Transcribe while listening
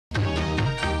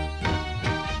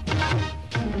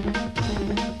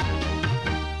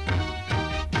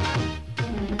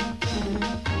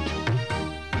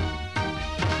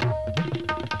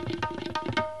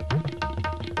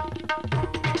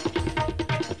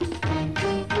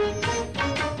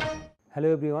Hello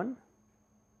everyone.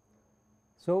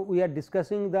 So, we are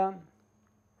discussing the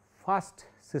fast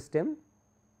system.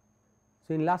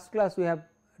 So, in last class we have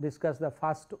discussed the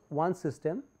fast one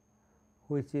system,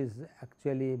 which is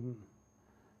actually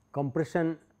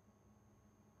compression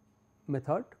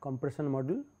method, compression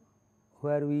module,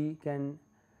 where we can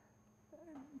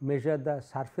measure the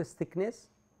surface thickness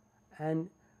and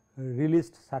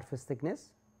released surface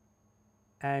thickness,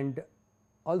 and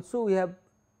also we have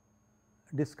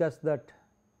discussed that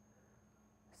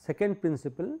second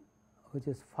principle, which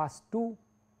is fast 2,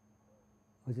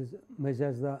 which is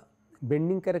measures the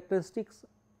bending characteristics.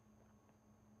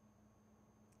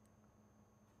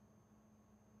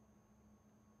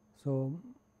 So,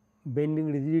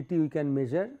 bending rigidity we can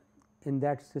measure in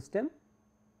that system,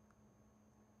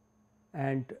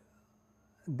 and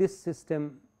this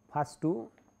system fast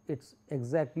 2, it is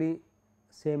exactly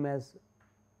same as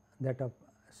that of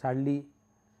Shirley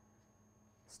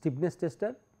stiffness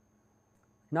tester.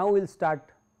 Now, we will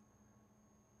start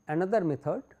another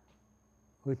method,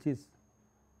 which is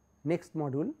next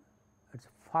module, it is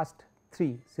fast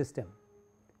 3 system.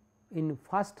 In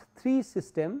fast 3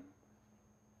 system,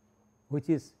 which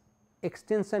is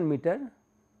extension meter,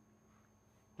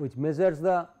 which measures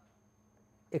the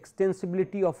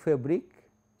extensibility of fabric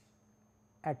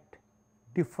at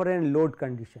different load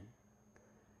condition.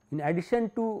 In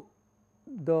addition to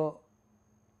the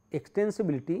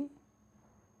extensibility,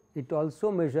 it also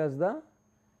measures the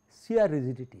shear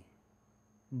rigidity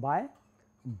by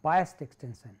biased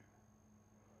extension.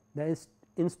 The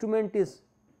instrument is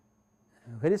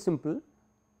very simple,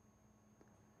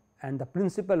 and the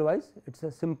principle wise it is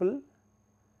a simple.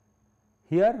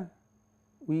 Here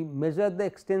we measure the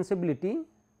extensibility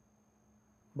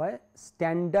by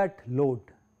standard load.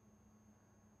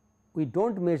 We do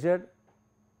not measure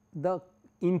the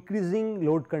increasing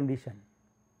load condition.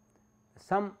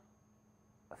 Some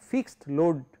fixed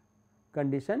load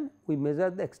condition we measure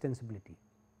the extensibility.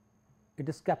 It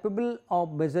is capable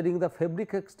of measuring the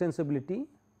fabric extensibility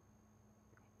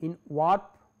in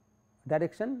warp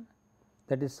direction,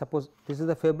 that is, suppose this is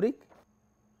the fabric,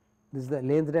 this is the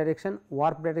length direction,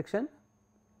 warp direction,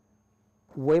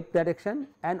 wave direction,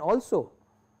 and also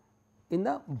in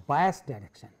the bias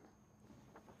direction.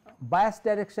 Bias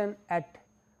direction, at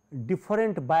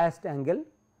different biased angle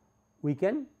we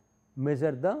can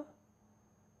measure the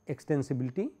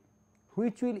extensibility,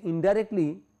 which will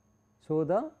indirectly show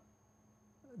the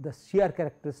shear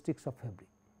characteristics of fabric.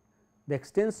 The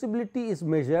extensibility is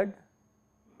measured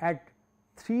at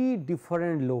 3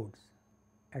 different loads,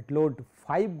 at load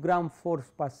 5 gram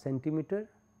force per centimeter,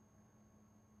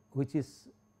 which is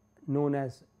known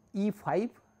as E5,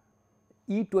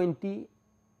 E20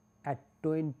 at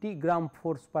 20 gram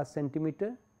force per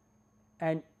centimeter,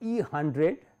 and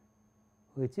E100,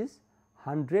 which is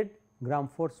 100 gram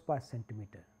force per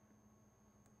centimeter.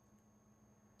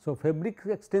 So, fabric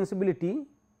extensibility,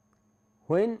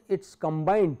 when it is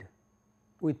combined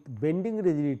with bending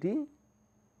rigidity,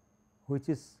 which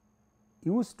is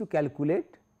used to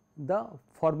calculate the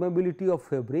formability of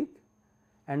fabric,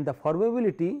 and the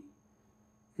formability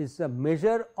is a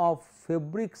measure of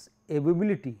fabric's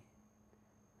ability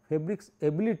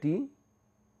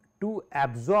to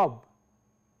absorb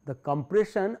the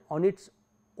compression on its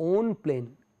own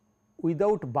plane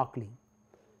without buckling.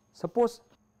 Suppose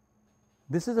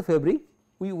this is a fabric,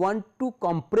 we want to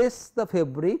compress the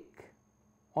fabric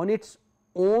on its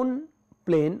own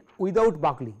plane without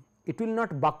buckling, it will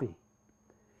not buckle.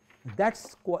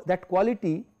 That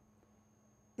quality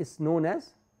is known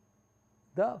as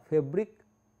the fabric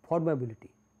formability,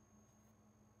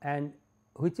 and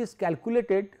which is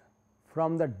calculated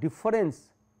from the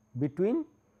difference between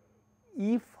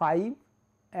E5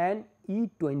 and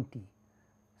E20.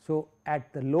 So,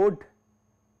 at the load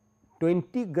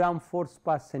 20 gram force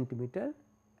per centimeter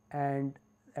and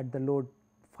at the load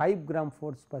 5 gram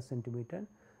force per centimeter,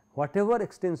 whatever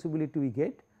extensibility we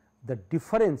get, the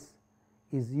difference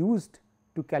is used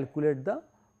to calculate the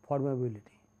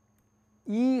formability.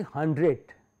 E100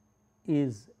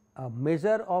 is a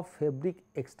measure of fabric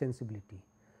extensibility.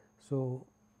 So,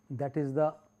 that is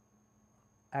the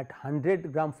at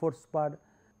 100 gram force per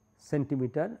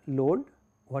centimeter load,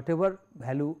 whatever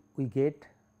value we get,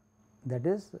 that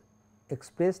is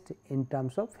expressed in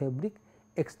terms of fabric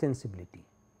extensibility.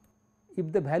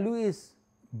 If the value is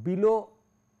below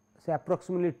say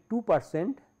approximately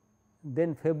 2%,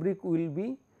 then fabric will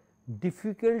be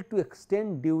difficult to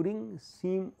extend during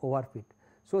seam overfit.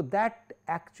 So, that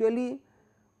actually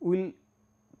will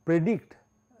predict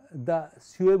the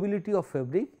sewability of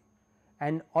fabric,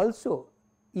 and also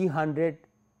E100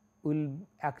 will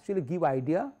actually give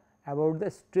idea about the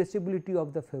stretchability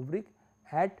of the fabric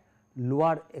at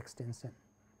lower extension.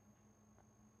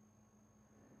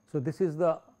 So, this is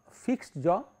the fixed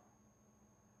jaw.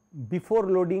 Before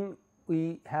loading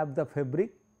we have the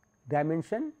fabric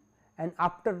dimension, and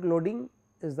after loading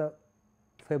is the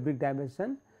fabric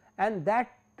dimension, and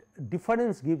that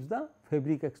difference gives the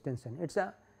fabric extension. It is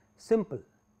a simple,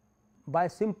 by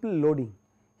simple loading.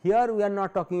 Here we are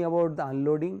not talking about the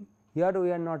unloading, here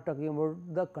we are not talking about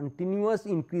the continuous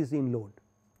increase in load.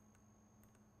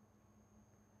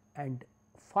 And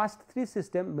first three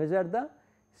system measure the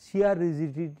shear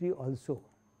rigidity also,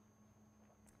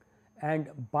 and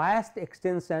biased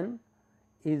extension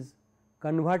is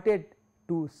converted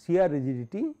to shear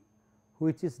rigidity,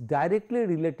 which is directly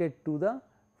related to the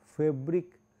fabric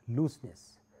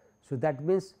looseness. So, that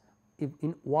means, if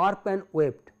in warp and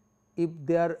weft, if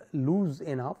they are loose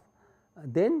enough,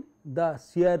 then the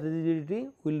shear rigidity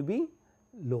will be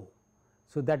low.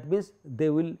 So, that means, they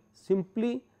will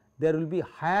simply there will be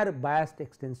higher biased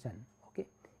extension, okay,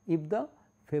 if the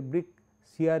fabric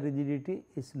shear rigidity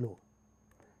is low.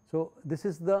 So, this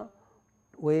is the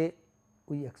way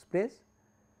we express.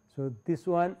 So, this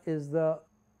one is the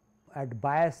at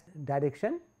biased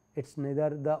direction, it is neither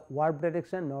the warp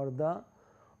direction nor the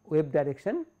wave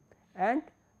direction, and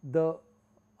the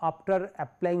after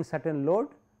applying certain load,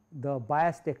 the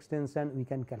biased extension we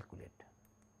can calculate.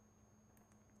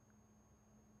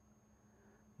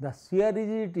 The shear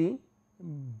rigidity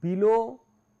below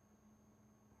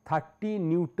 30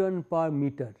 Newton per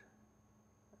meter,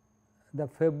 the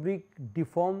fabric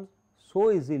deforms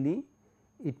so easily,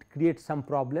 it creates some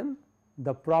problem.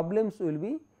 The problems will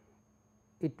be,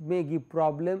 it may give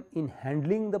problem in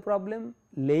handling the problem,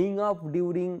 laying off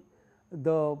during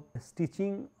the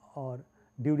stitching or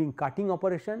during cutting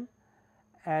operation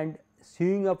and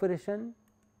sewing operation.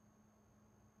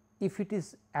 If it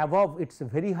is above, it is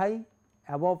very high,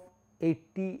 above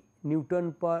 80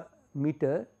 Newton per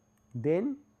meter,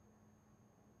 then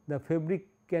the fabric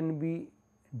can be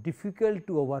difficult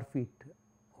to overfit.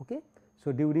 Okay.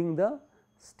 So, during the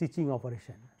stitching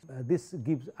operation, this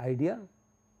gives idea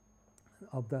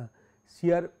of the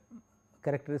shear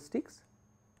characteristics.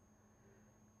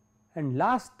 And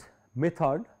last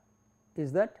method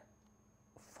is that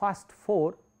first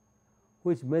 4,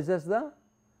 which measures the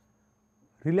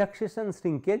relaxation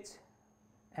shrinkage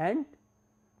and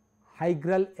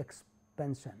hygral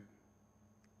expansion,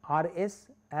 RS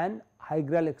and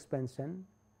hygral expansion.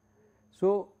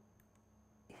 So,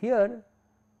 here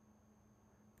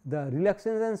the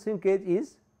relaxation shrinkage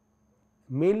is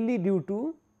mainly due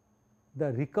to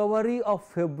the recovery of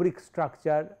fabric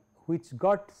structure which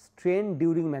got strained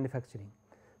during manufacturing.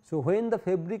 So, when the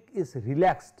fabric is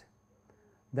relaxed,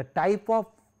 the type of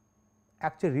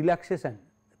actual relaxation,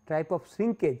 type of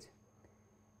shrinkage,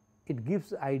 it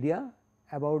gives idea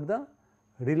about the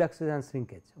relaxation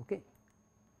shrinkage. Okay.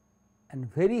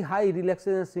 And very high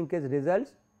relaxation shrinkage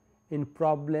results in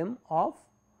problem of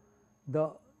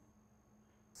the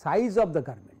size of the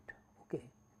garment, okay,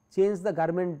 change the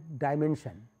garment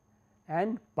dimension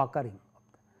and puckering,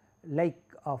 like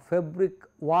a fabric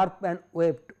warp and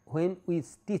weft. When we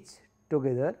stitch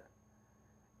together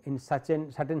in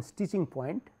certain stitching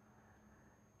point,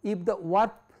 if the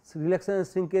warp relaxation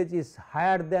shrinkage is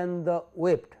higher than the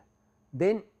weft,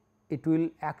 then it will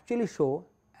actually show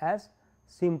as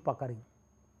seam puckering.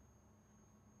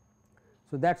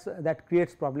 So, that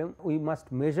creates problem. We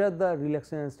must measure the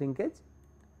relaxation shrinkage.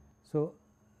 So,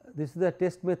 this is the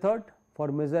test method for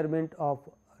measurement of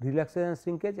relaxation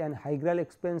shrinkage and hygral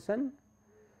expansion.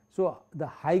 So, the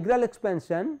hygral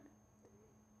expansion,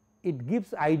 it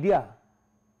gives idea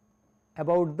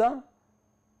about the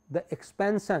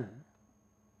expansion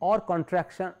or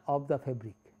contraction of the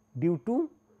fabric due to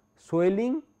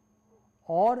swelling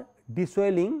or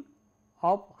deswelling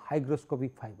of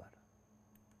hygroscopic fiber.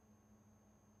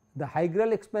 The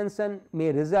hygral expansion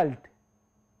may result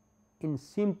in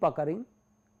seam puckering,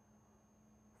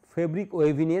 fabric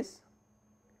waviness,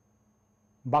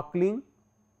 buckling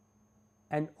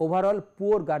and overall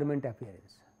poor garment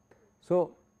appearance.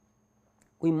 So,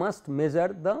 we must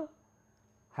measure the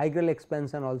hygral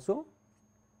expansion also.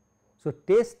 So,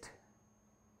 test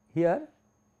here,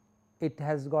 it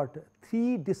has got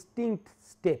 3 distinct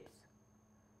steps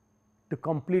to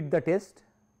complete the test.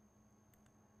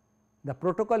 The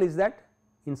protocol is that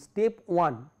in step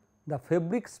 1, the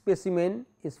fabric specimen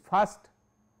is first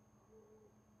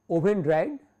oven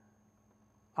dried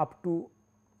up to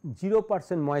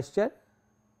 0% moisture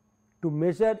to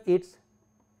measure its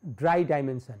dry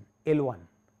dimension L1.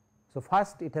 So,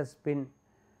 first it has been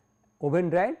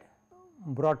oven dried,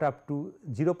 brought up to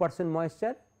 0%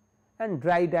 moisture and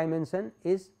dry dimension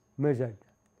is measured,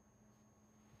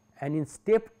 and in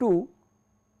step 2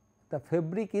 the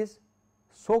fabric is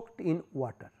soaked in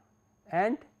water,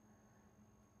 and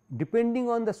depending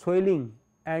on the soiling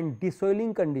and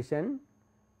desoiling condition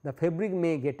the fabric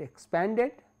may get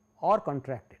expanded or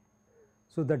contracted.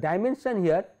 So, the dimension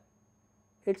here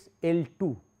it is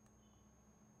L2,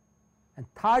 and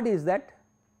third is that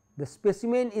the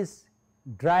specimen is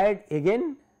dried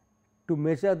again to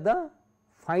measure the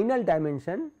final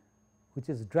dimension, which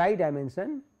is dry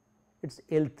dimension, it is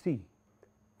L3.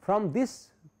 From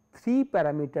this 3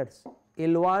 parameters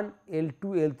L1, L2,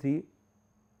 L3,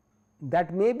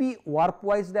 that may be warp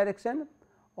wise direction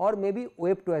or may be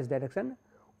weft wise direction.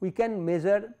 We can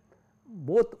measure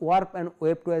both warp and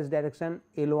weft wise direction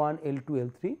L1,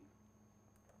 L2, L3,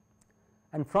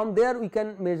 and from there we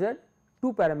can measure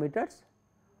 2 parameters.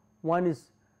 One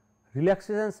is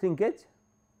relaxation shrinkage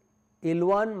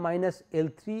L1 minus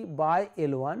L3 by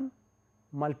L1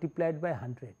 multiplied by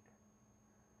 100.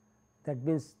 That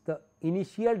means, the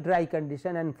initial dry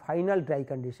condition and final dry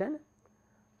condition,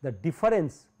 the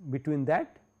difference between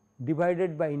that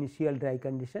divided by initial dry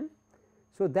condition.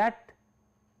 So, that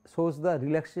shows the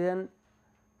relaxation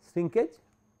shrinkage,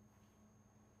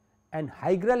 and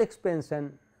hygral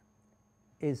expansion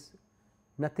is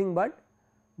nothing but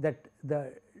that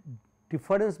the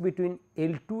difference between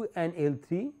L2 and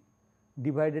L3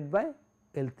 divided by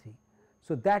L3.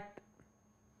 So, that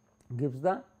gives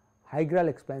the hygral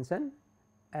expansion,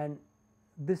 and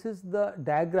this is the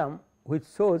diagram which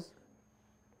shows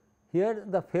here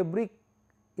the fabric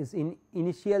is in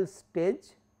initial stage,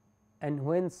 and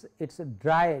once it is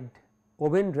dried,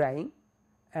 oven drying,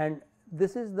 and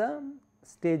this is the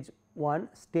stage 1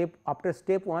 step. After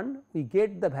step 1 we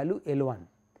get the value L1,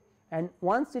 and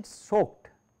once it is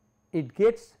soaked it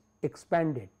gets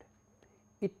expanded.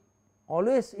 It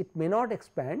always it may not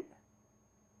expand.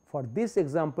 For this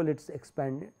example it is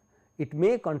expanded, it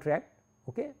may contract.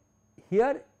 Okay.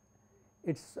 Here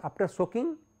it is after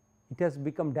soaking it has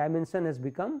become, dimension has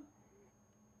become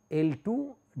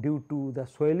L2 due to the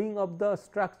swelling of the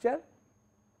structure,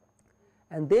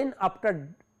 and then after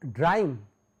drying,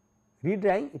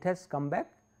 redrying, it has come back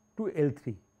to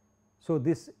L3. So,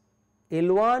 this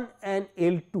L1 and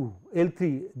L2,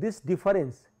 L3, this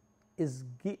difference is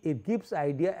it gives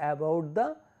idea about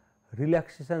the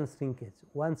relaxation shrinkage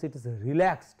once it is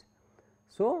relaxed.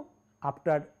 So,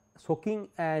 after soaking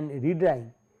and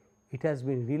redrying it has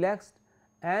been relaxed,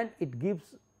 and it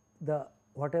gives the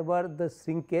whatever the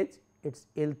shrinkage, it is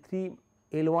L3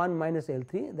 L1 minus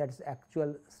L3, that is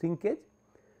actual shrinkage.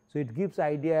 So, it gives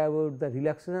idea about the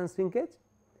relaxation shrinkage,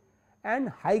 and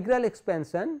hygral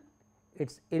expansion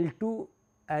it is L2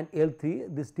 and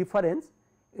L3, this difference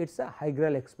it is a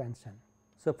hygral expansion.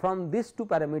 So, from these 2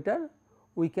 parameter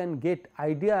we can get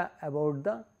idea about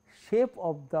the shape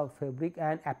of the fabric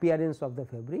and appearance of the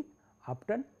fabric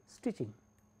after stitching.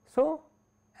 So,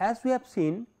 as we have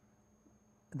seen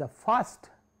the first,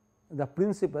 the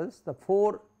principles, the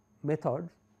 4 methods,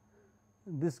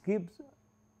 this gives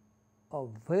a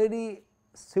very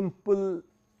simple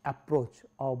approach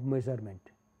of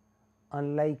measurement,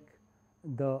 unlike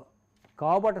the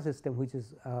Kawabata system, which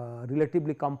is a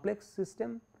relatively complex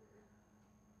system,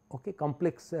 okay,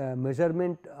 complex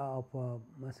measurement of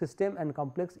system and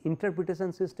complex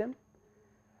interpretation system.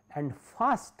 And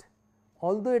first,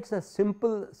 although it is a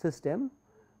simple system,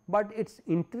 but its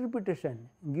interpretation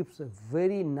gives a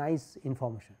very nice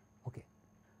information. Okay.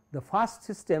 The first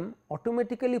system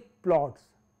automatically plots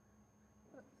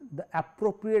the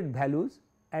appropriate values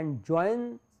and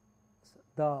joins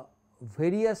the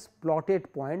various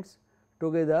plotted points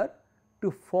together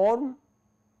to form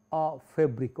a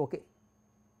fabric. Okay.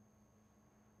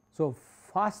 So,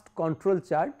 first control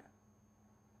chart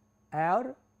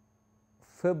or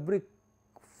fabric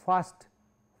first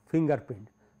fingerprint.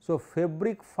 So,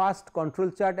 fabric first control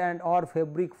chart and or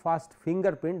fabric first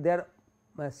fingerprint, they are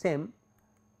same.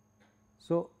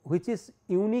 So, which is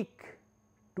unique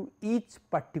to each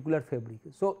particular fabric.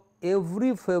 So,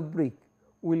 every fabric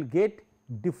will get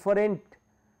different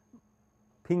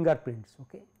fingerprints.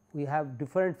 Okay. We have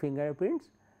different fingerprints,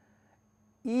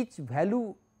 each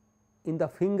value in the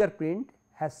fingerprint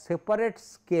has separate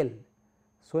scale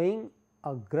showing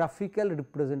a graphical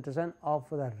representation of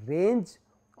the range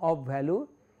of value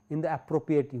in the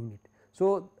appropriate unit.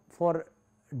 So, for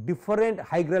different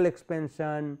hygral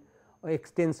expansion,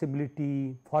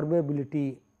 extensibility,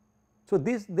 formability. So,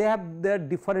 this they have their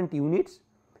different units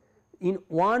in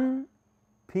one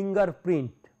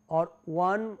fingerprint or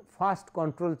one first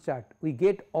control chart, we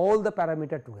get all the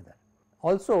parameter together.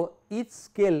 Also, each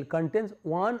scale contains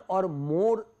one or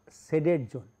more shaded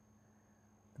zone.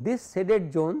 These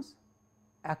shaded zones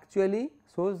actually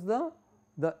shows the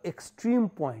the extreme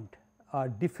point or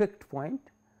defect point.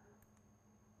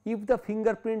 If the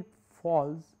fingerprint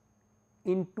falls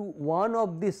into one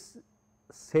of this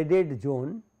shaded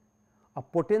zone, a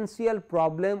potential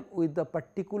problem with the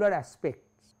particular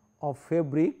aspects of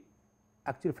fabric,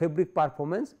 actually fabric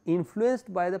performance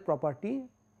influenced by the property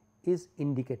is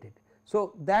indicated.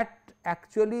 So, that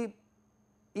actually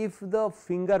if the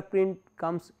fingerprint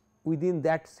comes within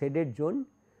that shaded zone,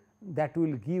 that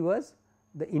will give us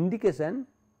the indication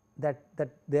that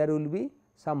there will be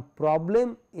some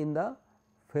problem in the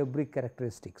fabric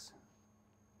characteristics.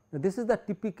 Now, this is the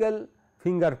typical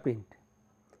fingerprint.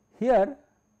 Here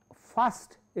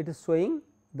first it is showing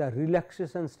the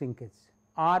relaxation shrinkage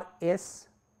RS,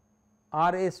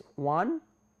 RS1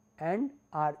 and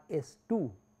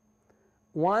RS2.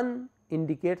 1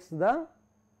 indicates the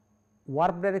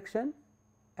warp direction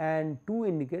and 2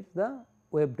 indicates the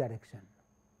wave direction.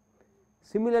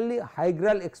 Similarly,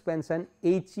 hygral expansion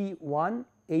HE1,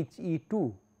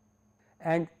 HE2,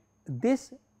 and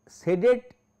this shaded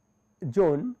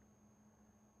zone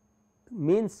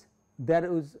means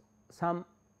there is some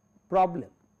problem.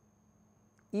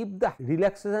 If the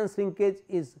relaxation shrinkage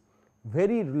is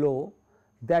very low,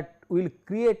 that will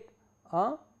create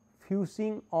a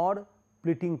fusing or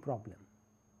pleating problem,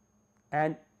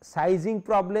 and sizing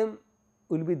problem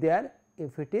will be there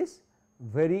if it is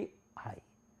very high.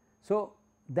 So,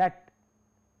 that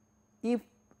if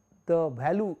the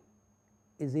value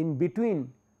is in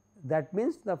between, that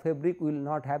means the fabric will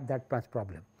not have that much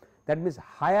problem. That means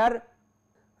higher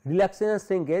relaxation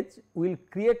shrinkage will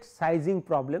create sizing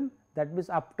problem, that means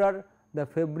after the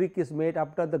fabric is made,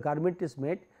 after the garment is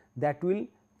made, that will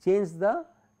change the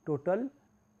total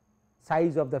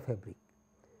size of the fabric.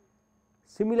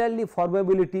 Similarly,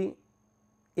 formability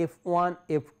F1,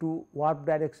 F2, warp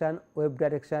direction, wave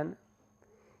direction,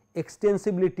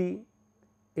 extensibility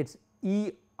it is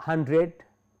E100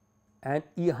 and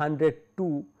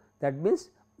E102, that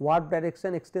means warp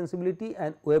direction extensibility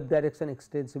and wave direction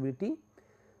extensibility.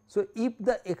 So, if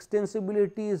the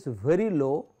extensibility is very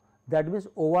low, that means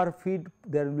overfeed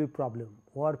there will be problem,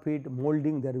 overfeed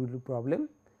molding there will be problem,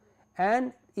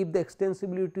 and if the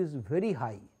extensibility is very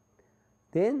high,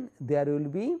 then there will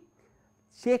be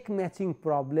check matching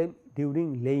problem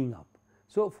during laying up.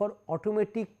 So, for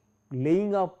automatic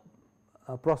laying up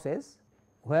process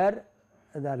where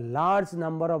the large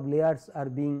number of layers are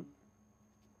being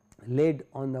laid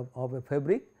on the of a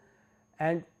fabric,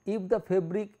 and if the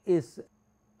fabric is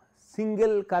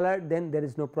single color, then there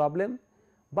is no problem,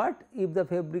 but if the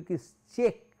fabric is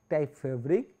check type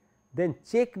fabric, then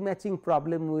check matching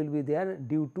problem will be there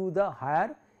due to the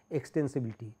higher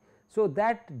extensibility. So,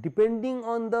 that depending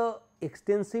on the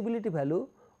extensibility value,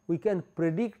 we can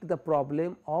predict the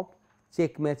problem of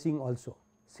check matching also.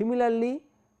 Similarly,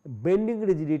 bending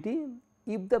rigidity,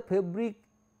 if the fabric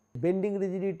bending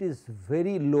rigidity is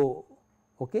very low,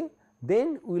 okay,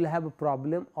 then we will have a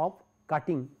problem of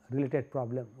cutting related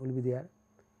problem will be there,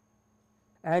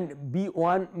 and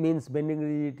B1 means bending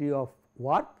rigidity of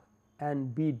warp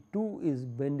and B2 is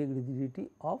bending rigidity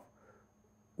of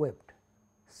weft.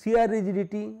 Shear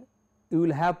rigidity, you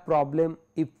will have problem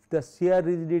if the shear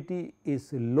rigidity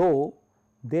is low,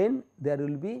 then there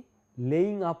will be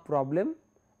laying up problem,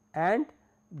 and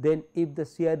then if the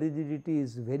shear rigidity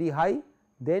is very high,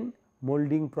 then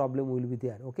molding problem will be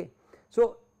there. Okay.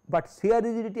 So, but shear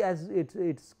rigidity, as it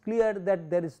is clear that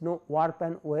there is no warp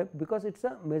and weft, because it is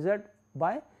measured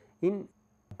by in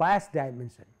bias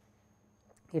dimension,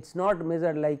 it is not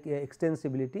measured like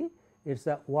extensibility, it is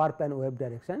a warp and weft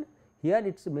direction. Here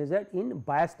it is measured in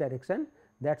bias direction,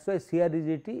 that is why shear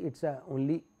rigidity it is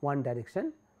only one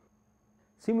direction.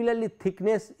 Similarly,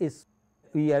 thickness is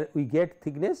we get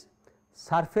thickness,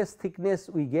 surface thickness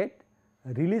we get,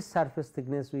 release surface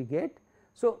thickness we get.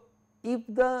 So, if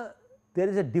there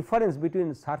is a difference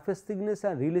between surface thickness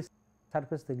and release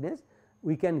surface thickness,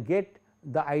 we can get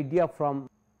the idea from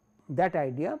that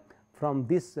idea from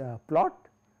this plot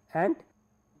and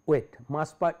weight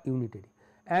mass per unit area.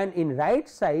 And in right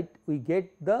side we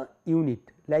get the unit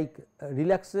like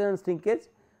relaxation shrinkage,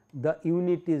 the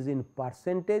unit is in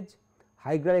percentage,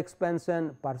 hygral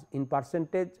expansion in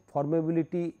percentage,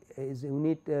 formability is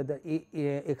unit, the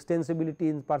extensibility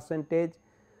in percentage,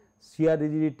 shear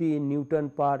rigidity in Newton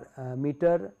per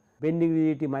meter, bending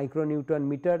rigidity micronewton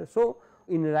meter. So,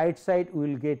 in right side we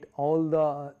will get all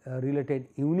the related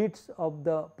units of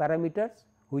the parameters,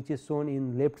 which is shown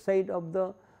in left side of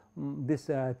the this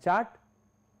chart.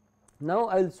 Now,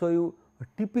 I will show you a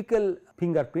typical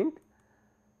fingerprint.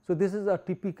 So, this is a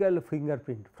typical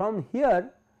fingerprint. From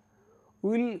here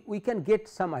we can get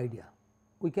some idea,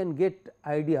 we can get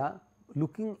idea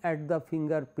looking at the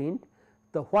fingerprint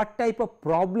the what type of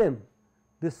problem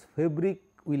this fabric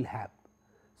will have.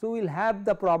 So, we will have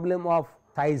the problem of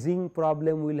sizing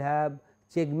problem, we will have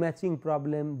check matching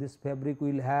problem, this fabric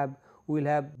will have, we will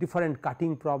have different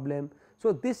cutting problem.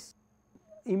 So, this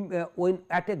when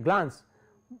at a glance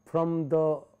from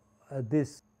the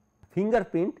this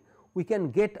fingerprint we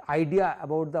can get idea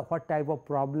about the what type of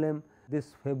problem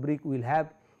this fabric will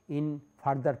have in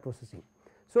further processing.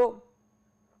 So,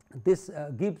 this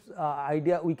gives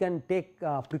idea, we can take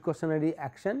precautionary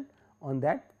action on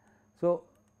that. So,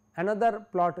 another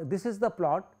plot, this is the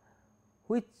plot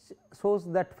which shows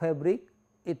that fabric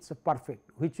it is perfect,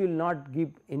 which will not give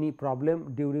any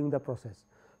problem during the process.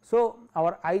 So,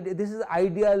 our idea, this is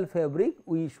ideal fabric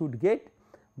we should get,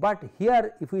 but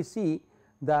here if we see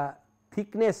the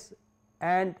thickness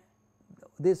and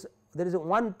this, there is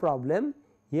one problem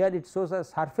here, it shows a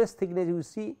surface thickness, you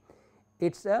see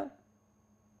it is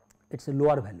a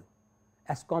lower value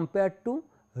as compared to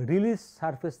release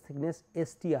surface thickness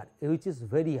STR, which is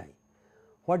very high.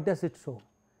 What does it show?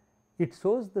 It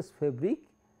shows this fabric,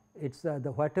 it is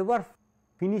the whatever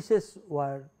finishes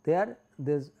were there,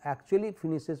 this actually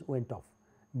finishes went off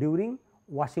during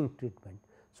washing treatment.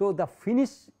 So, the finish,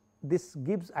 this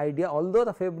gives idea, although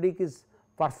the fabric is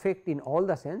perfect in all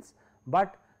the sense,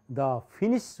 but the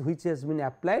finish which has been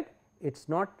applied it is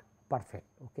not perfect.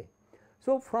 Okay.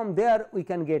 So, from there we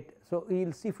can get, so we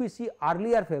will see, if we see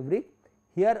earlier fabric,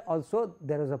 here also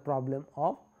there is a problem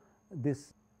of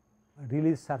this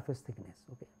release surface thickness.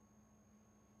 Okay.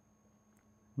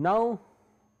 Now,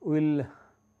 we will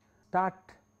start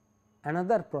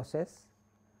another process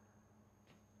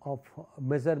of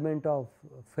measurement of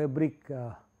fabric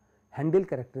handle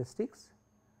characteristics,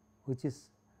 which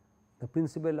is the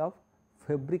principle of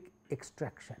fabric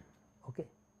extraction, okay,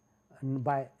 and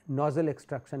by nozzle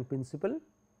extraction principle.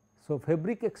 So,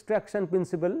 fabric extraction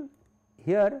principle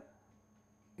here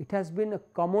it has been a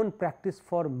common practice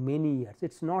for many years,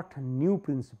 it is not a new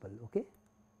principle. Okay.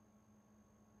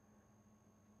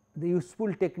 The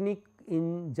useful technique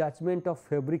in judgment of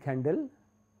fabric handle,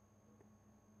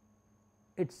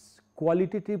 it is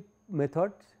qualitative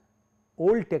method,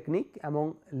 old technique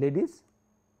among ladies,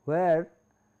 where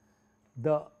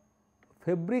the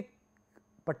fabric,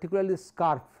 particularly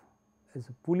scarf, is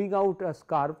pulling out a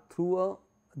scarf through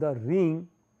the ring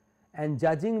and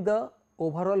judging the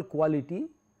overall quality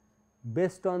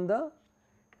based on the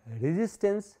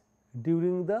resistance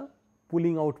during the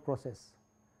pulling out process.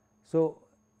 So,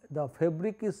 the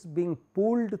fabric is being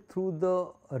pulled through the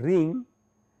ring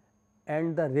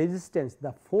and the resistance,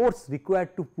 the force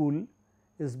required to pull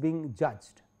is being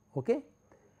judged, okay,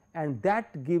 and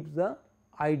that gives the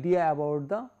idea about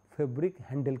the fabric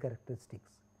handle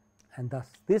characteristics, and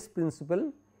thus this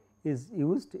principle is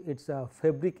used. It is a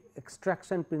fabric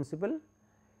extraction principle,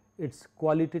 it is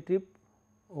qualitative.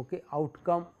 Okay,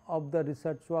 outcome of the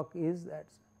research work is that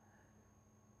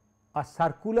a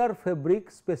circular fabric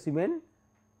specimen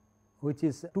which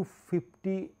is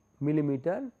 250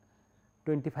 millimeter,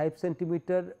 25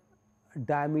 centimeter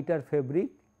diameter fabric,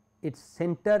 its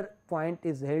center point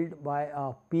is held by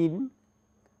a pin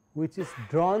which is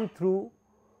drawn through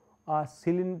a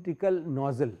cylindrical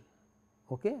nozzle,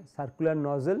 okay, circular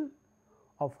nozzle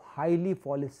of highly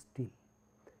polished steel.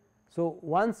 So,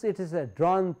 once it is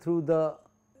drawn through the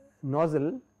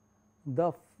nozzle,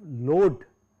 the load,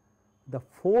 the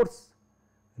force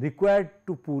required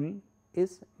to pull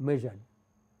is measured.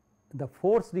 The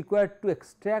force required to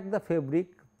extract the fabric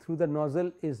through the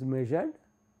nozzle is measured.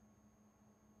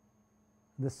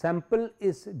 The sample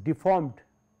is deformed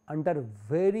under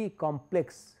very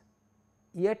complex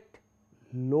yet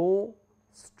low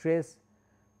stress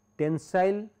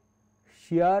tensile,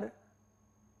 shear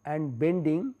and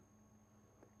bending,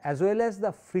 as well as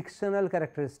the frictional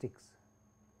characteristics.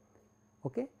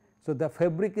 Okay. So, the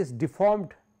fabric is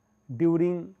deformed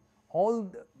during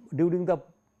during the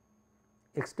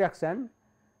extraction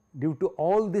due to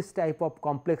all this type of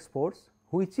complex force,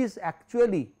 which is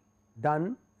actually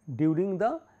done during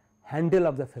the handle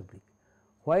of the fabric.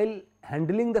 While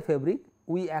handling the fabric,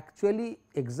 we actually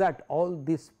exert all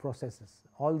these processes,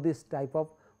 all this type of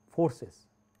forces.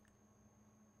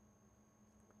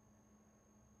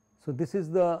 So, this is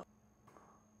the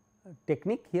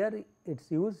technique here it is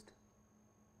used.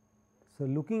 So,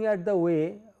 looking at the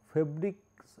way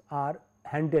fabrics are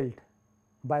handled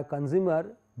by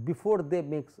consumer before they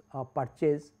make a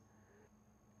purchase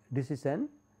decision,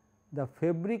 the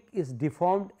fabric is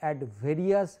deformed at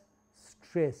various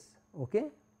stress. Okay.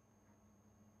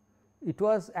 It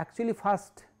was actually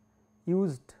first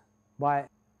used by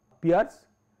Pierce,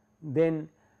 then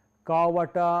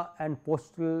Kawabata and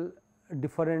Postal,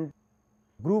 different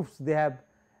groups they have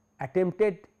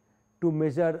attempted to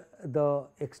measure the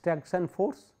extraction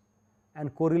force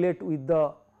and correlate with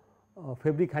the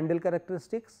fabric handle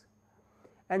characteristics,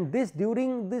 and this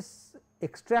during this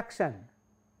extraction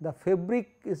the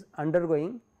fabric is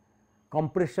undergoing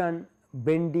compression,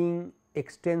 bending,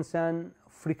 extension,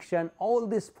 friction, all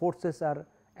these forces are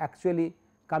actually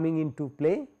coming into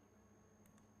play.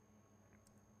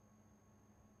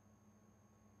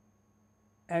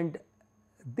 And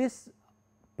this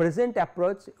present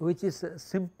approach, which is a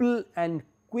simple and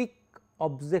quick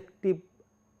objective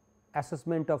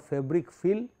assessment of fabric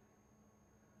fill,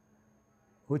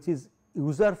 which is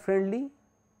user friendly,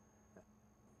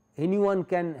 anyone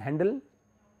can handle,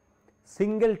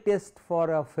 single test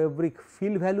for a fabric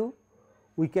fill value,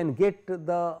 we can get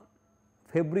the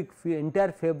fabric fill,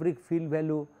 entire fabric fill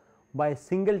value by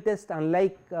single test,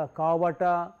 unlike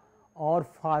Kawabata or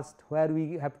FAST, where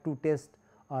we have to test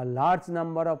a large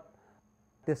number of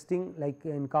testing, like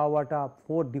in Kawabata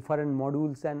 4 different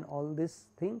modules and all these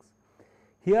things.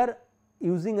 Here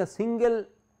using a single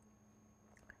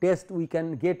test we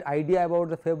can get idea about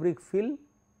the fabric fill,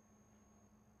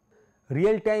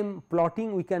 real time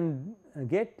plotting we can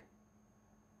get,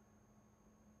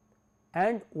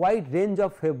 and wide range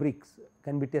of fabrics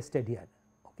can be tested here.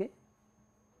 Okay.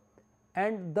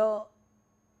 And the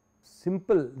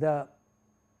simple, the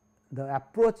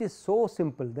approach is so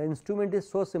simple, the instrument is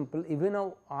so simple, even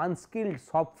a unskilled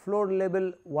shop floor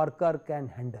level worker can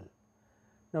handle.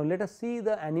 Now, let us see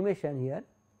the animation here.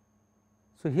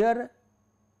 So, here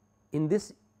in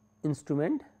this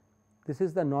instrument, this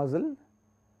is the nozzle.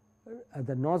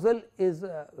 The nozzle is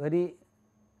a very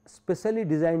specially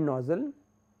designed nozzle,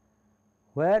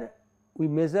 where we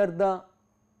measure the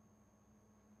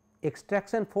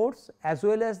extraction force as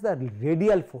well as the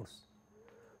radial force.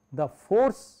 The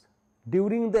force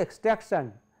during the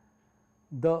extraction,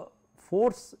 the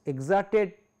force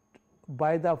exerted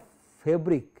by the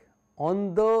fabric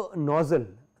on the nozzle,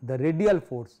 the radial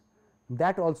force,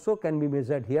 that also can be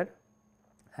measured here,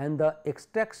 and the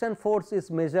extraction force is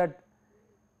measured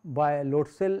by load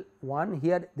cell 1.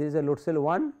 Here there is a load cell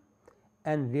 1,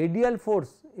 and radial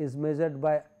force is measured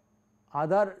by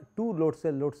other two load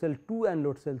cell 2 and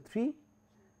load cell 3,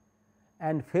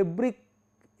 and fabric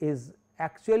is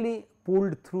actually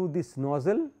pulled through this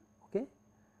nozzle. Okay.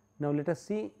 Now, let us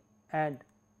see, and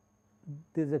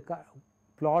there is a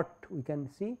plot we can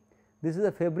see, this is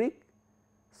a fabric,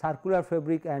 circular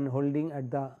fabric and holding at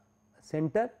the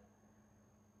center,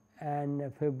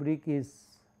 and fabric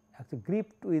is actually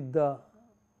gripped with the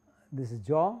this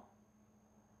jaw,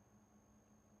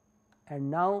 and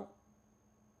now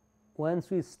once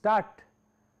we start,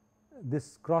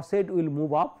 this crosshead will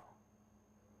move up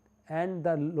and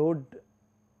the load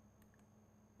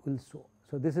will show.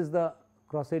 So, this is the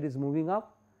crosshead is moving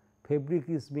up, fabric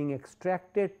is being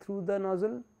extracted through the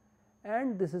nozzle,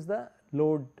 and this is the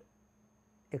load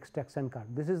extraction curve.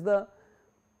 This is the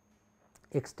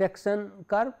extraction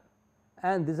curve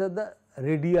and these are the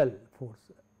radial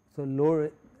force. So,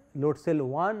 load cell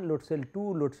 1, load cell 2,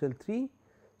 load cell 3.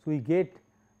 So, we get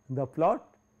the plot,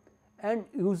 and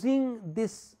using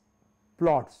this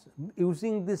plots,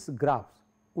 using this graphs,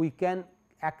 we can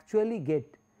actually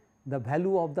get the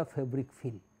value of the fabric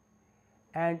fill.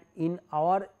 And in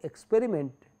our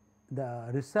experiment, the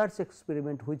research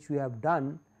experiment which we have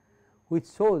done, which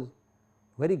shows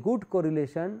very good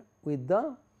correlation with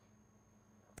the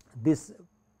this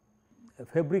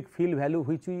fabric fill value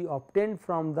which we obtained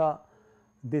from the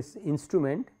this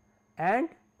instrument and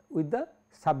with the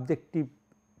subjective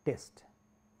test.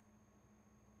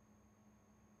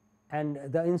 And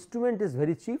the instrument is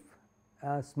very cheap,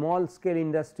 small scale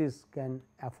industries can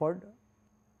afford.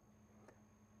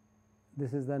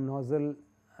 This is the nozzle,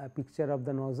 picture of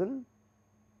the nozzle,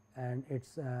 and it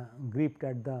is gripped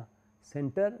at the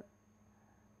center.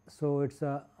 So, it is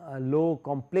a low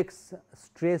complex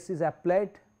stress is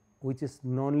applied, which is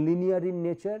non-linear in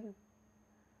nature.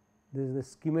 This is the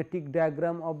schematic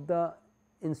diagram of the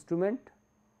instrument,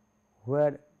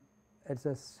 where it is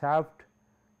a shaft,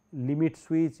 limit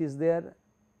switch is there,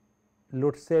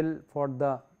 load cell for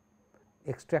the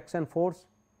extraction force,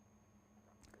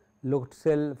 load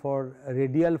cell for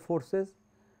radial forces,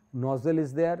 nozzle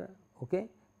is there, okay,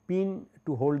 pin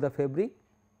to hold the fabric.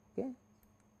 Okay.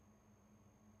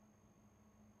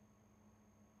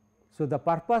 So, the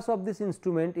purpose of this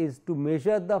instrument is to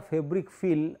measure the fabric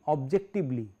fill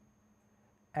objectively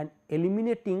and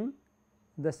eliminating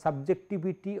the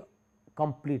subjectivity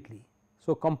completely.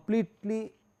 So,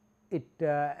 completely it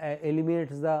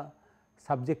eliminates the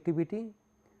subjectivity.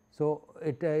 So,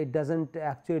 it does not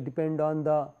actually depend on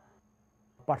the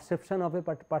perception of a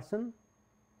person.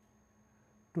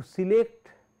 To select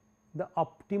the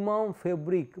optimum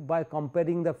fabric by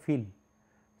comparing the fill.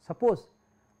 Suppose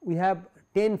we have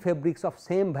 10 fabrics of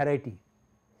same variety,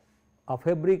 a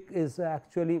fabric is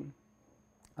actually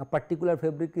a particular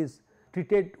fabric is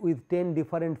treated with 10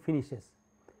 different finishes,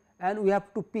 and we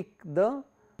have to pick the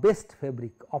best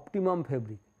fabric, optimum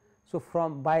fabric. So,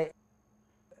 from by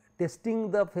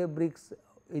testing the fabrics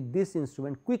with this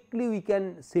instrument, quickly we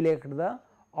can select the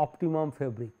optimum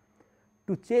fabric.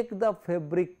 To check the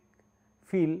fabric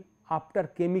fill after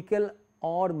chemical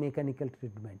or mechanical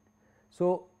treatment.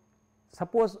 So,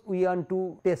 suppose we want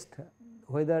to test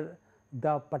whether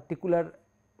the particular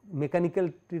mechanical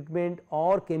treatment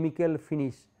or chemical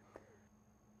finish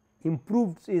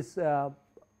improves its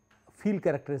fill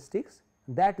characteristics,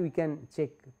 that we can check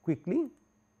quickly.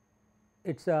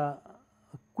 It is a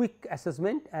quick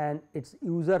assessment and it is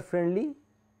user friendly.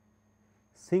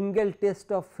 Single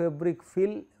test of fabric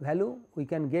fill value, we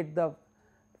can get the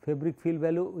fabric fill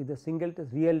value with a single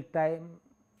test, real time,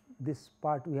 this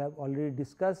part we have already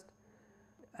discussed,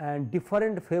 and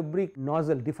different fabric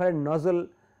nozzle, different nozzle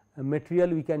material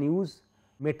we can use,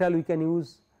 metal we can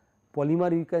use,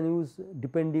 polymer we can use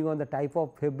depending on the type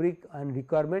of fabric and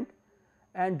requirement,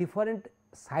 and different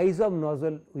size of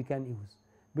nozzle we can use,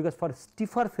 because for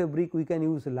stiffer fabric we can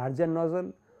use larger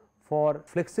nozzle, for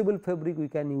flexible fabric we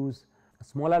can use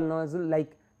smaller nozzle,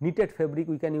 like knitted fabric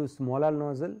we can use smaller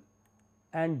nozzle,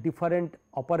 and different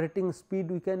operating speed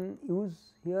we can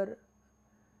use here.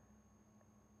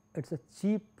 It is a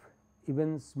cheap,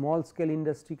 even small scale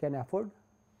industry can afford.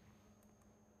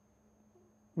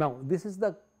 Now, this is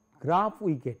the graph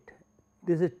we get,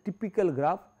 this is a typical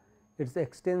graph, it is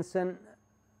extension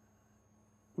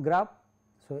graph.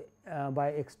 So, by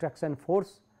extraction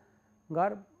force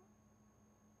graph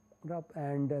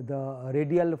and the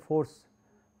radial force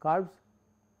curves,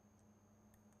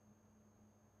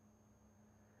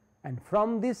 and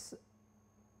from this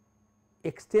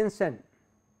extension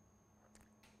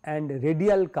and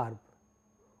radial curve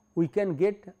we can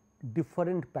get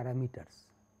different parameters,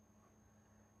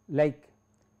 like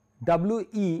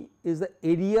WE is the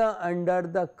area under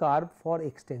the curve for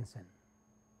extension.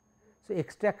 So,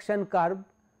 extraction curve,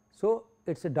 so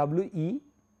it is a WE,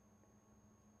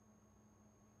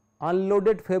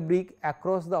 unloaded fabric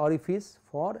across the orifice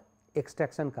for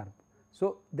extraction curve.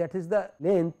 So, that is the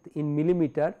length in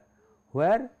millimeter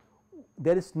where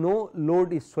there is no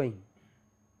load is showing.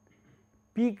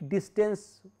 Peak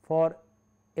distance for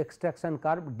extraction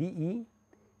curve DE,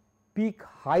 peak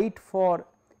height for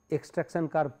extraction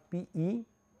curve PE,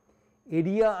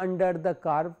 area under the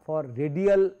curve for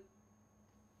radial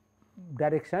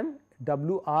direction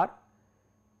WR,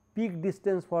 peak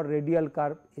distance for radial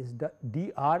curve is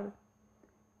dr,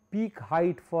 peak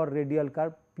height for radial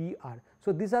curve PR.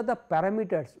 So, these are the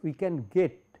parameters we can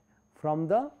get from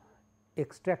the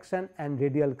extraction and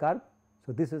radial curve.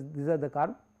 So, these are the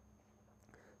curve.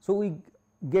 So, we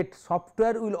get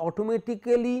software will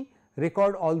automatically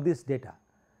record all this data.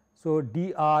 So,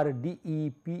 dr,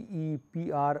 de, pe,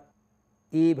 pr,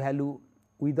 a value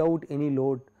without any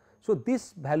load. So,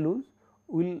 these values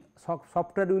will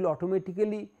software will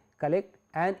automatically collect,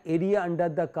 and area under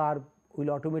the curve will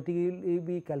automatically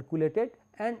be calculated,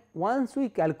 and once we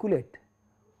calculate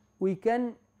we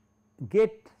can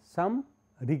get some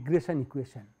regression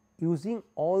equation using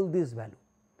all this value,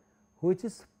 which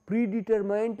is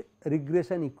predetermined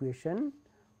regression equation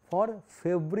for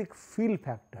fabric fill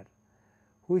factor,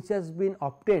 which has been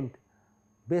obtained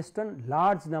based on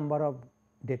large number of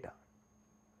data,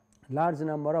 large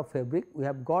number of fabric we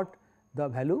have got the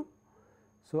value.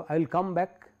 So, I will come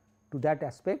back to that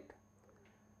aspect.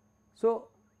 So,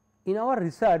 in our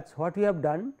research what we have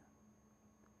done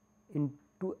in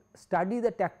to study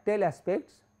the tactile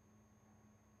aspects,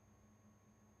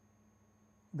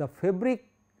 the fabric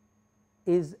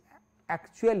is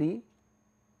actually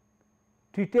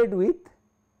treated with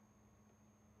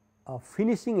a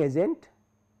finishing agent,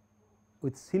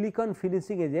 with silicon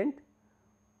finishing agent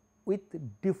with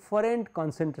different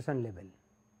concentration level.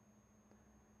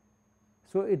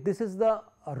 So, this is the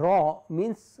raw,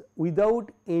 means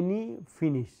without any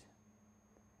finish,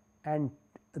 and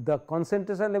the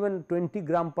concentration level 20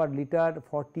 gram per liter,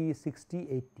 40, 60,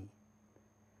 80,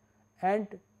 and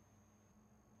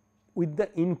with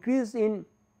the increase in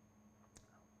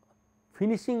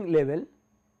finishing level,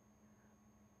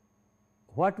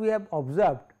 what we have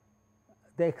observed,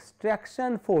 the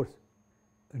extraction force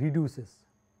reduces.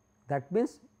 That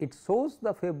means, it shows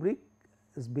the fabric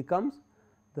becomes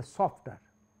the softer,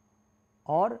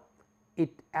 or it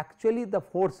actually the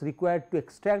force required to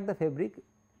extract the fabric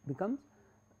becomes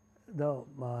the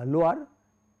lower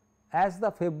as the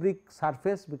fabric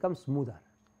surface becomes smoother.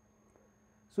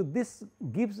 So, this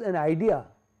gives an idea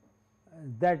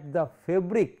that the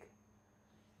fabric,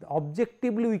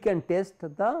 objectively we can test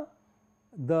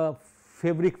the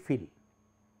fabric fill.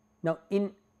 Now,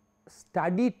 in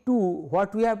study 2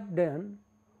 what we have done,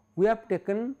 we have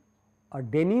taken a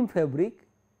denim fabric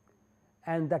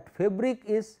and that fabric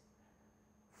is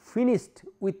finished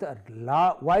with a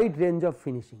wide range of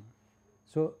finishing.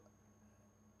 So,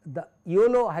 the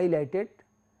yellow highlighted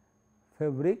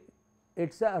fabric, it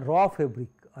is a raw fabric,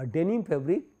 a denim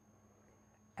fabric,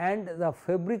 and the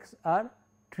fabrics are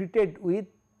treated with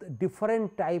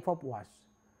different type of wash.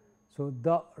 So,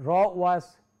 the raw wash,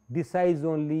 desize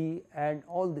only, and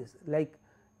all this, like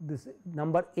this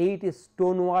number 8 is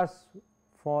stone wash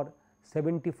for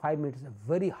 75 minutes, a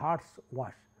very harsh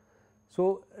wash.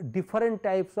 So, different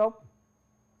types of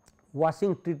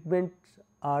washing treatments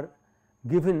are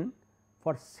given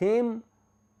for same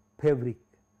fabric,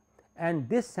 and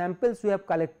these samples we have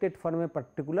collected from a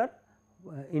particular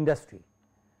industry,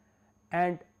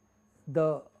 and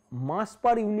the mass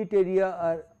per unit area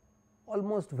are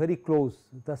almost very close,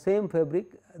 the same fabric.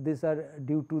 These are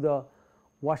due to the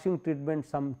washing treatment,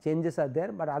 some changes are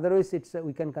there, but otherwise it is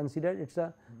we can consider it is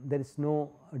there is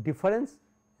no difference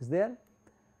is there.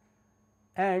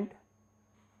 And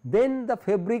then the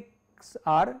fabrics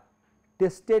are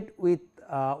tested with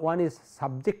one is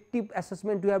subjective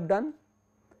assessment we have done,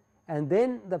 and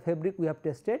then the fabric we have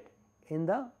tested in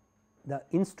the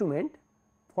instrument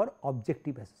for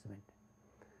objective assessment.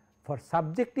 For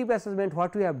subjective assessment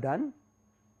what we have done,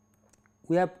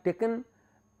 we have taken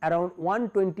around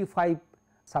 125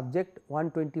 subject,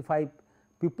 125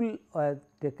 people are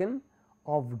taken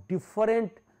of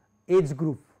different age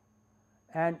group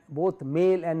and both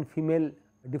male and female,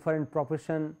 different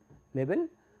profession level.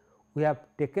 We have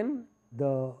taken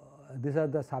these are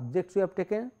the subjects we have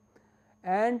taken,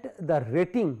 and the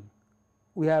rating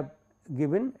we have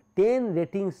given 10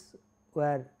 ratings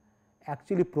were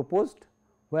actually proposed,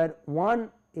 where 1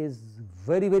 is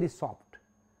very very soft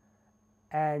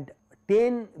and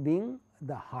 10 being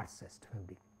the harshest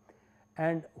fabric.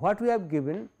 And what we have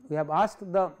given, we have asked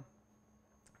the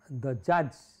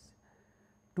judge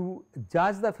to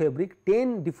judge the fabric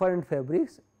 10 different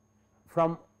fabrics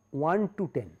from 1 to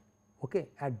 10, okay.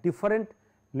 At different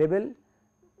level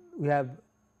we have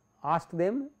asked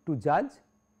them to judge,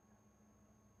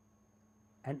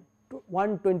 and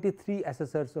 123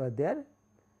 assessors were there,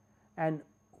 and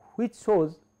which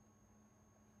shows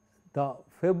the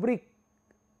fabric,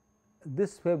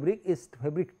 this fabric is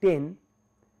fabric 10,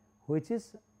 which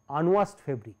is unwashed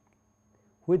fabric,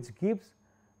 which gives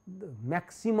the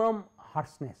maximum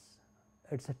harshness,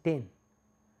 it is a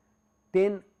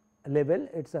 10 level,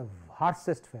 it is a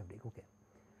harshest fabric, okay.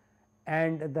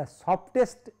 And the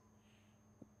softest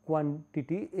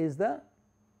quantity is the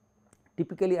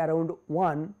typically around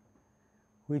 1,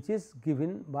 which is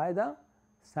given by the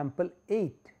sample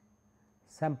 8.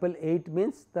 Sample 8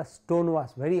 means the stone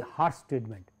wash, very harsh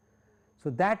treatment. So,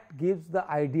 that gives the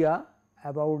idea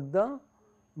about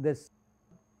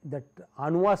that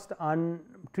unwashed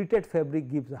untreated fabric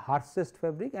gives the harshest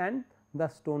fabric, and the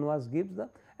stone wash gives the,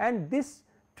 and this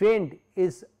trend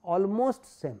is almost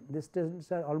same, this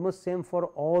trends are almost same for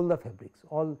all the fabrics,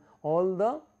 all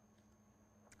the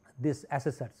this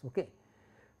assessors, okay.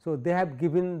 So, they have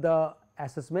given the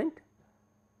assessment,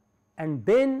 and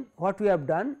then what we have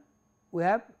done, we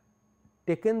have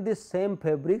taken this same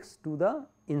fabrics to the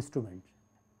instrument,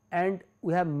 and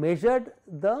we have measured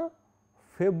the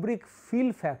fabric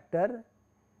fill factor.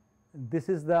 This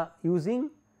is the using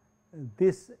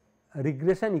this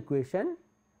regression equation,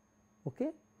 okay,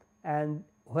 and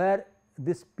where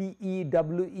this PE,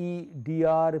 WE,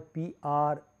 DR,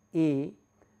 PR, A,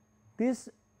 these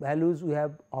values we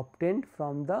have obtained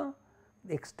from the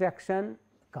extraction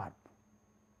curve,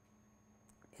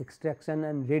 extraction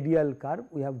and radial curve,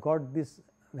 we have got these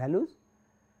values.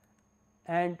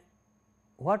 And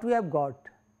what we have got,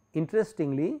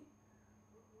 interestingly,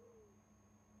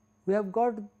 we have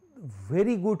got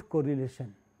very good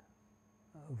correlation,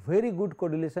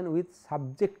 with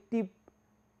subjective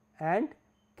and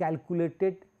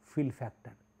calculated fill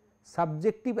factor.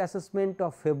 Subjective assessment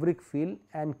of fabric fill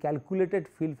and calculated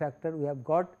fill factor, we have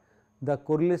got the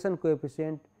correlation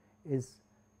coefficient is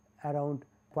around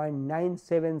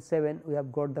 0.977, we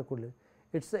have got the correlation.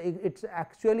 It is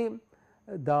actually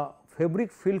the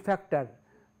fabric fill factor,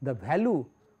 the value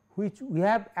which we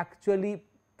have actually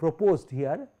proposed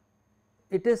here,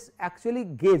 it is actually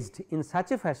gauged in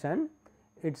such a fashion,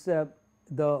 it is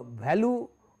the value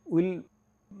will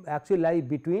actually lie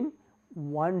between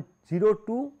 0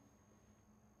 to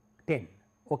 10.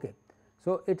 Okay.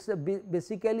 So, it is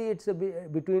basically it is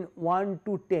between 1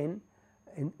 to 10,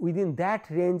 within that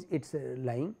range it is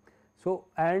lying. So,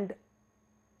 and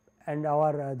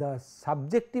our the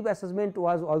subjective assessment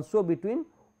was also between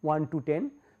 1 to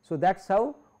 10. So, that is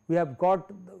how we have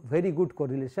got very good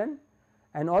correlation.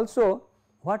 And also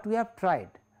what we have tried,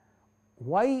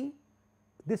 why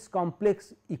this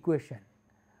complex equation,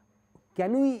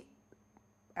 can we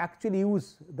actually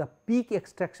use the peak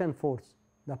extraction force,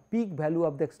 the peak value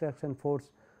of the extraction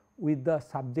force with the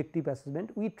subjective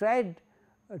assessment. We tried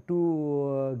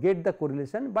to get the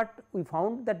correlation, but we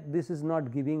found that this is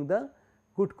not giving the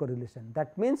good correlation.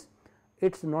 That means,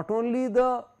 it is not only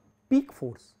the peak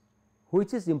force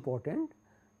which is important,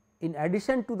 in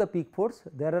addition to the peak force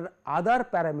there are other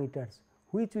parameters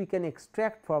which we can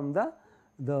extract from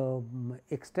the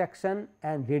extraction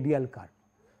and radial curve.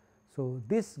 So,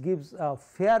 this gives a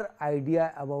fair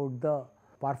idea about the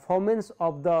performance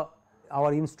of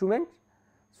our instrument.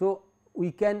 So,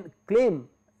 we can claim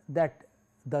that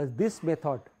this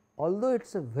method, although it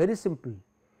is very simple,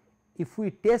 if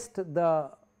we test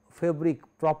the fabric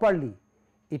properly,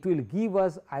 it will give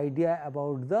us idea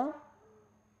about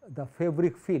the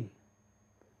fabric feel.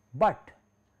 But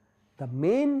the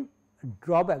main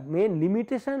drawback, main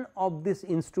limitation of this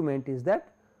instrument is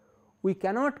that we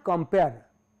cannot compare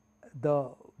the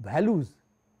values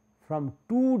from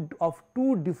two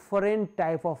different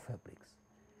type of fabrics.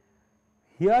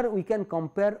 Here we can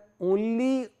compare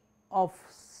only of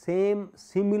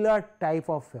similar type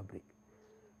of fabric,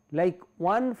 like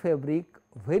one fabric,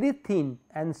 very thin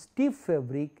and stiff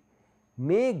fabric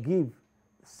may give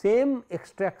same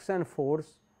extraction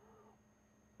force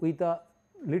with a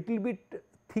little bit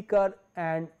thicker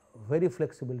and very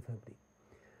flexible fabric.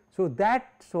 So,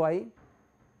 that is why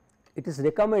it is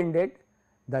recommended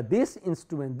that this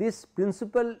instrument, this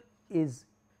principle is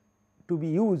to be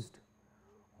used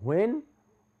when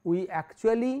we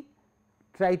actually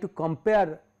try to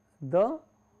compare the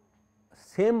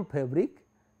same fabric.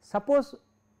 Suppose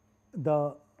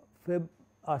the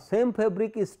same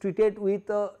fabric is treated with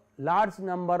a large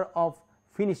number of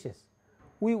finishes,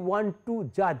 we want to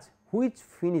judge which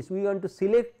finish, we want to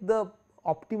select the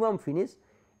optimum finish.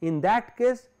 In that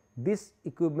case, this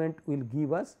equipment will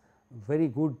give us very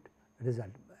good result,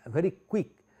 very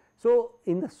quick. So,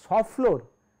 in the soft floor,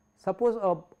 suppose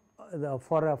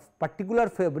for a particular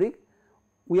fabric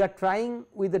we are trying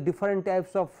with the different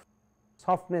types of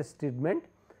softness treatment.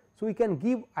 So, we can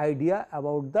give idea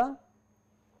about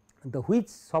the which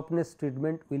softness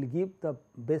treatment will give the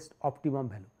best optimum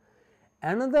value.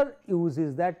 Another use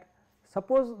is that,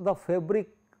 suppose the fabric,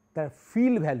 the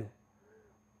feel value,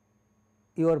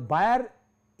 your buyer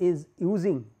is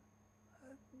using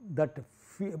that,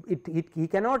 he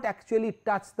cannot actually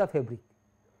touch the fabric,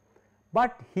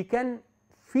 but he can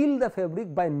feel the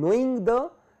fabric by knowing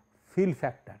the feel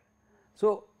factor.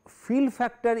 So, feel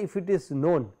factor if it is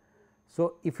known,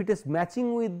 so if it is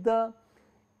matching with the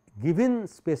given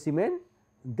specimen,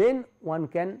 then one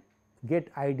can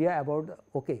get idea about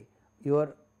okay,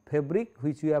 your fabric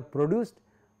which you have produced,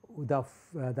 the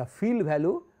feel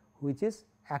value which is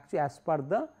actually as per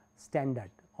the standard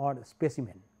or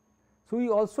specimen. So, we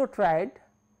also tried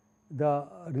the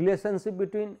relationship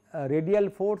between radial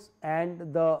force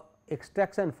and the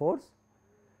extraction force.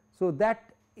 So,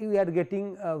 that we are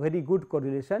getting a very good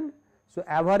correlation. So,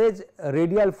 average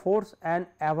radial force and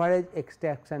average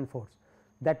extraction force,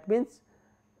 that means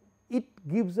it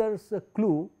gives us a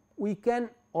clue we can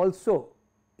also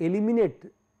eliminate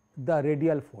the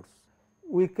radial force.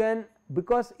 We can,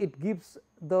 because it gives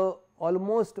the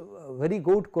almost very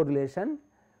good correlation.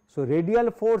 So,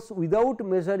 radial force without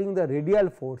measuring the radial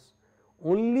force,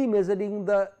 only measuring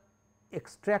the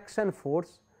extraction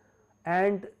force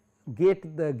and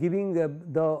get the giving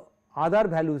the other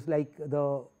values like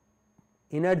the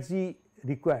energy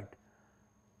required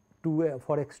to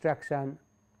for extraction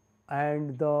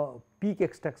and the peak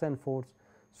extraction force.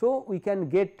 So, we can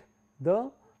get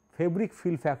the fabric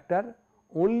feel factor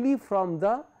only from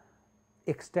the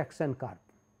extraction curve,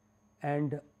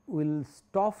 and we will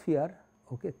stop here.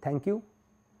 Okay, thank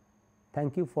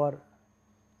you for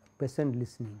patient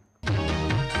listening.